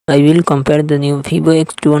I will compare the new Vivo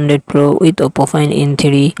X200 Pro with Oppo Find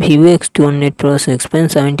N3. Vivo X200 Pro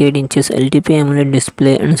 6.78 inches LTP AMOLED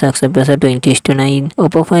display and success ratio 20:9.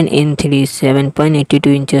 Oppo Find N3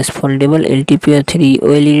 7.82 inches foldable LTP 3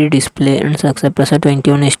 OLED display and success ratio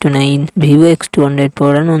 21:9. Vivo X200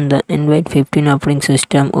 Pro run on the Android 15 operating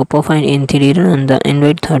system. Oppo Find N3 run on the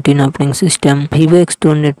Android 13 operating system. Vivo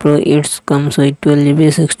X200 Pro comes with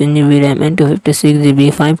 12GB, 16GB RAM and 256GB,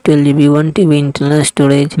 512GB, 1TB internal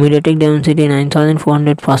storage. MediaTek Dimensity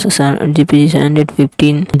 9400 processor, GPU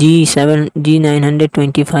 715,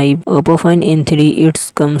 G925. Oppo Find N3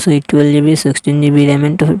 comes with 12GB, 16GB RAM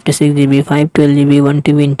and 256GB, 512GB,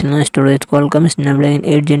 1TB internal storage. Qualcomm Snapdragon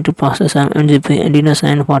 8 Gen 2 processor and GPU Adreno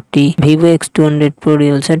 740. Vivo X200 Pro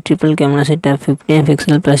real set triple camera setup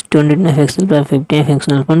 50MP plus 200MP plus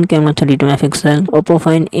 50MP, front camera 32MP. Oppo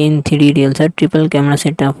Find N3 real set triple camera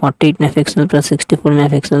setup 48MP plus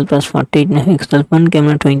 64MP plus 48MP, front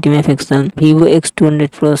camera 20MP. Vivo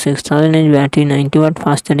X200 Pro 6000 mAh battery, 90W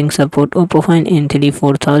fast charging support. Oppo Find N3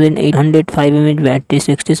 4805 mAh battery,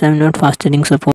 67W fast charging support.